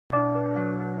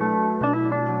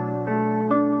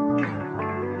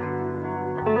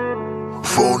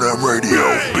radio,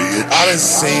 bitch. I done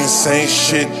seen same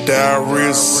shit that I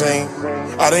real seen.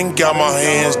 I done got my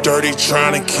hands dirty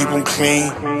trying to keep them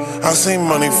clean. I seen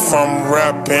money from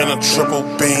rap and a triple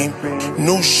beam.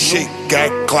 New shit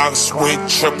got clocks with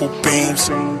triple beams.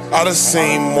 I done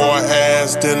seen more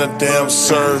ass than a damn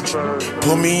surge.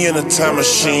 Put me in a time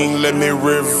machine, let me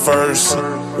reverse it.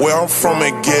 Where I'm from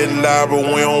it get loud, but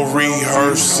we don't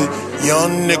rehearse it.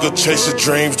 Young nigga chasing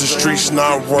dreams, the streets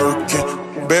not working.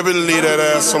 Baby, leave that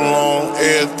ass alone,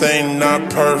 everything not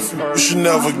perfect. You should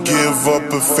never give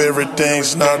up if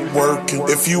everything's not working.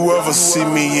 If you ever see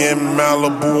me in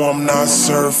Malibu, I'm not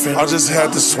surfing. I just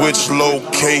had to switch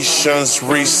locations,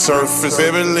 resurface.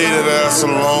 Baby, leave that ass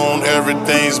alone,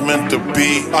 everything's meant to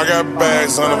be. I got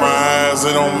bags under my eyes,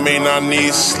 it don't mean I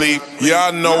need sleep. Yeah,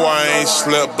 I know I ain't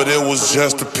slept, but it was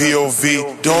just a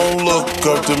POV. Don't look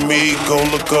up to me, go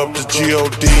look up to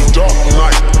G.O.D. Dark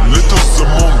night, little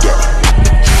Zamunda.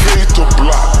 Fade to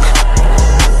black.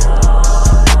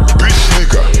 Bitch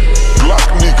nigga, black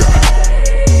nigga.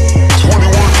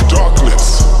 21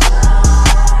 darkness.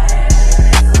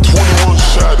 21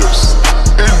 shadows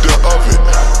in the oven.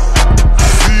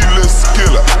 Feeless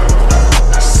killer.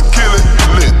 Skillet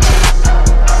lit.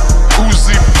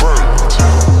 Uzi burnt.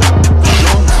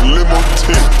 Young limo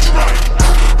tint.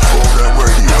 On that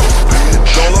radio, bitch.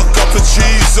 Don't look up to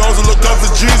Jesus, look up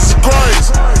to Jesus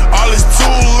Christ. All these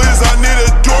tools, I need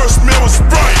a endorsement with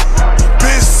Sprite.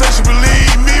 Bitch say she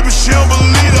believe me, but she don't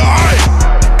believe the hype.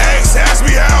 Ex asked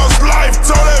me how's life,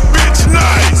 told that bitch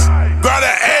nice. Got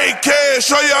an AK,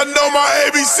 show you I know my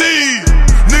ABC.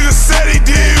 Nigga said he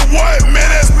did what? Man,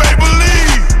 that's make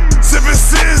believe. Sippin'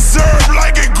 scissor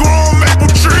like it grew on maple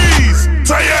trees.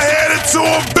 Turn your head into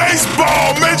a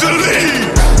baseball, major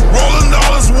league. Rolling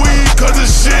all this weed, cause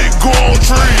this shit grow on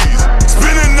trees.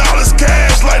 Spending all this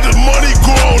cash like the money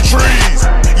grow on trees.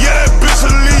 Yeah, that bitch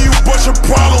will leave, but your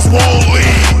problems won't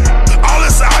leave. All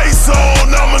this ice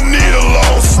on, I'ma need a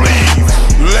long sleeve.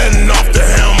 Letting off the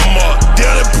hammer,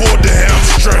 down and pulled the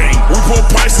hamstring. We pull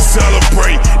pipes to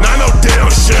celebrate, not no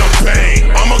damn champagne.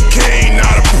 I'm a king,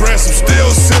 not a prince, I'm still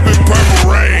sipping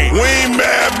purple rain. We ain't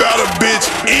mad about a bitch,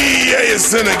 EA is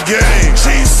in the game.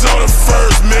 She's on the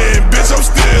first man, bitch, I'm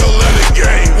still in the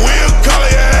game. We'll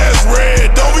color your ass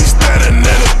red, don't be standing in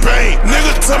the paint.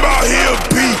 Nigga talking about he'll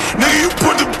P, nigga you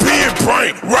put the P in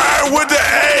prank. Ride with the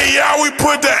A, y'all we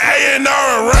put the A in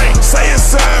our rank. Say a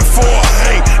sign for a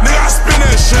hang, nigga I spin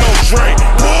that shit on drink.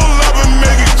 Pull up and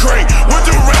make it crank, with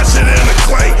the ratchet and the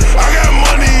clank. I got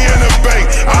money in the bank,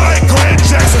 I like Grant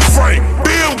Jackson Frank.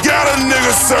 Bill got a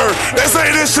nigga sir, they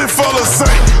say this shit full of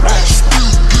saint.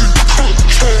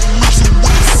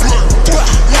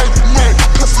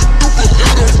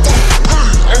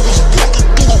 I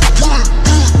still get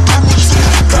cut, trying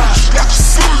messing with the flame.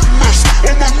 Fuck like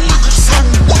night, puffin' through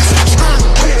the head of the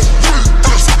pain. I was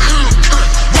walking through the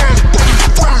wind,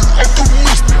 diamonds in the face,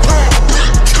 like a flame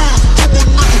mess. All my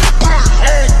niggas having ways of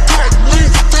time. Call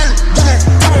wind, that's a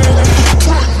Hellcat. Ride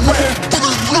by the brain, I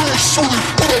can miss power.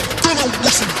 Big kid,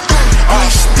 from a nigga brain. All got no thing, when I'm down on the train. When I'm putting low, shooting, but I'm dealing with some game. I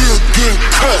still get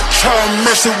cut, trying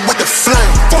messing with the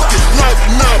flame. Fuck it, life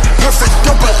not perfect,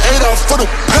 double 8 out for the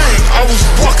pain. I was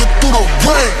walking through the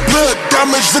rain, blood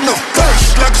damage in the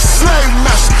face, like a slave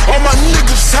master. All my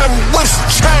niggas having waist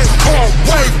chain, car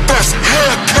way fast,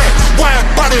 Hellcat, wide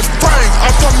body frame.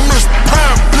 I from Miss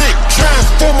Public,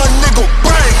 transform a nigga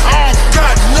brain. I don't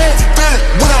got no feeling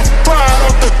when I'm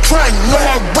fired off the train. No,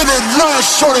 I really love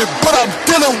shorty, but I'm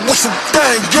dealing with some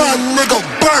things. Young nigga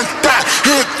burnt out,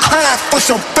 hit crack for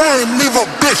some fame. Leave a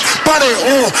bitch body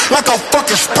on like a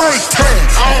fucking spray tan.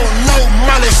 I don't know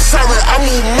money, sorry, I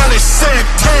move money,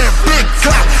 Santan. Big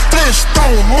Gnar,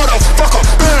 Flintstone, motherfucker,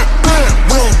 bam, bam.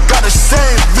 We don't got the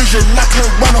same vision, I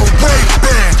can't run away,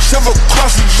 band. Several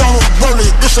crosses on the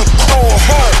rolling, it's a cold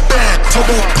hard band.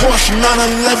 Turbo Porsche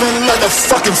 911 like a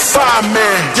fucking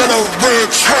fireman. Yellow red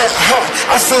track hot,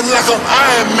 I feel like I'm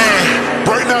Iron Man.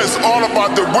 Right now it's all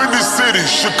about the Windy City,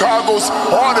 Chicago's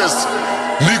hardest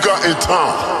nigga in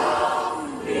town.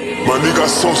 My nigga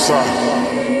Sosa,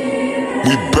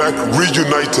 we back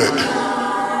reunited.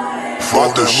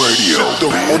 About to shit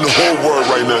on the whole world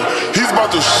right now. He's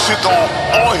about to shit on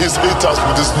all his haters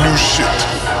with this new shit.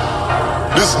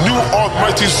 This new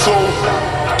Almighty Soul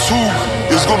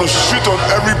 2 is gonna shit on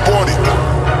everybody.